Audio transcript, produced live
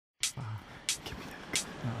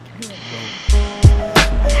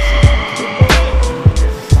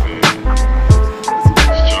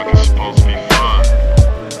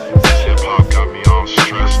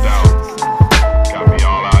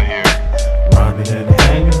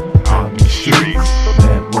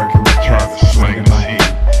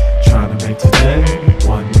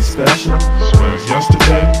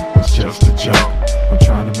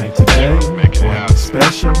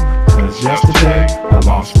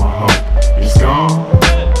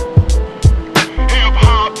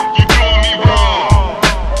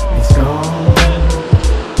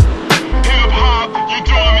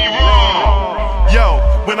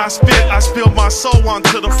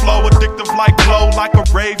like a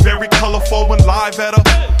rave, very colorful and live at a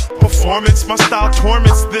performance. My style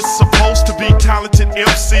torments this supposed to be talented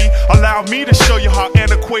MC. Allow me to show you how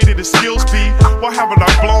antiquated his skills be. Why haven't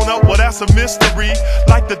I blown up? Well, that's a mystery.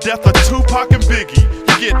 Like the death of Tupac and Biggie,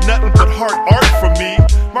 you get nothing but hard art from me.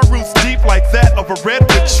 My roots deep like that of a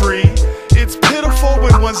redwood tree. It's pitiful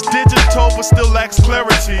when one's digital but still lacks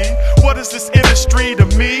clarity. What is this industry to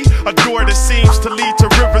me? A door that seems to lead to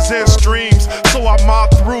rivers and streams. So I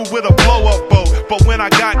mobbed through with a blow-up boat, but when I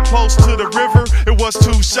got close to the river, it was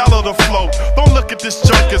too shallow to float. Don't look at this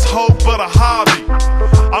junk as hope, but a hobby.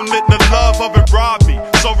 I'm letting the love of it rob me,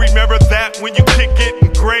 so remember that when you kick it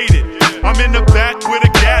and grade it. I'm in the back with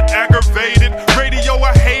a gat, aggravated. Radio,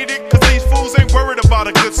 I hate it, cause these fools ain't worried about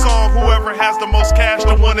a good song. Whoever has the most cash,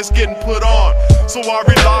 the one that's getting put on. So I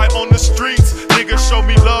rely on the streets. Niggas show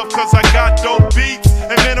me love cause I got dope beats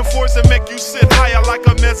and metaphors that make you sit higher like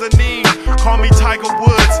a mezzanine. Call me Tiger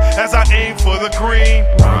Woods as I aim for the green.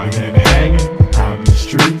 Rhyming and hanging out in the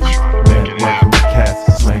streets, networking with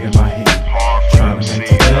cats, slanging my heat. Trying to make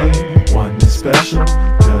today one that's special,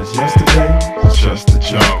 cause yesterday was just a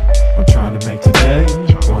joke. I'm trying to make today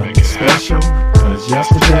one that's special, cause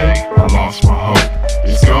yesterday I lost my hope.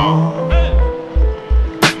 It's gone.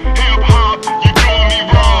 Hip-hop, you doing me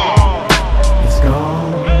wrong. It's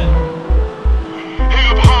gone.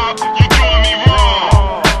 Hip-hop, you doing me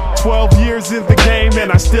wrong. 12 years in the game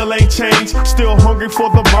and I still ain't changed. Still hungry for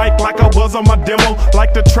the mic like I was on my demo.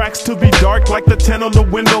 Like the tracks to be dark, like the 10 on the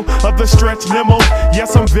window of the stretch limo.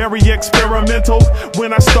 Yes, I'm very experimental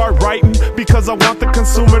when I start writing, because I want the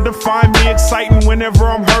consumer to find me exciting whenever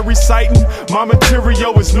I'm heard reciting. My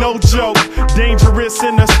material is no joke, dangerous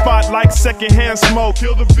in the spot like secondhand smoke.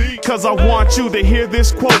 Kill the beat, cause I want you to hear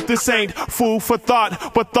this quote. This ain't food for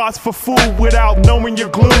thought, but thoughts for food. Without knowing you're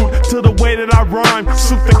glued to the way that I rhyme.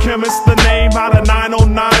 Suit the Chemist, the name out of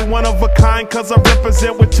 909. One of a kind, cause I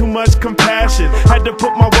represent with too much compassion. Had to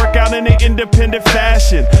put my work out in an independent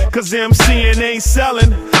fashion, cause MCing ain't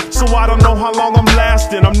selling, so I don't know how long I'm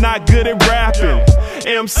lasting. I'm not good at rapping.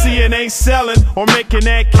 MCing ain't selling or making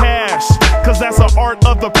that cash, cause that's an art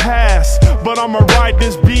of the past. But I'ma ride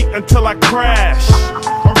this beat until I crash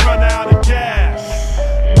or run out of gas.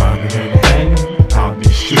 Rhyming and hanging out in the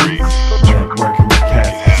streets, networking with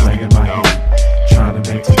cats, slanging my heat. Trying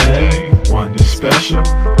to make today one that's special,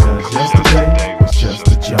 cause yesterday was just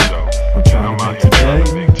a joke. I'm trying to make today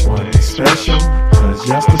one that's special, cause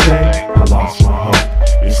yesterday I lost my hope.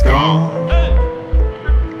 It's gone.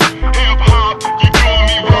 Hip-hop, you doing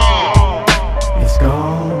me wrong. It's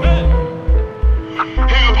gone.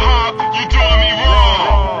 Hip-hop, you doing me wrong.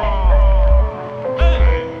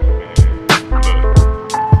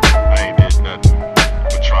 Look, I ain't did nothing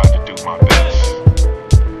but tried to do my best.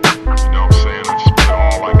 You know what I'm saying? I just put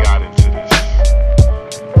all I got into this.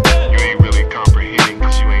 You ain't really comprehending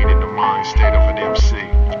cause you ain't in the mind state of an MC.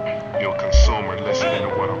 You're a consumer listening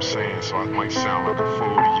to what I'm saying, so I might sound like a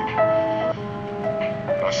fool to you.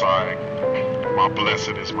 That's alright. My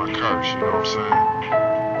blessing is my curse, you know what I'm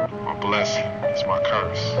saying? My blessing is my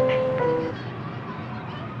curse.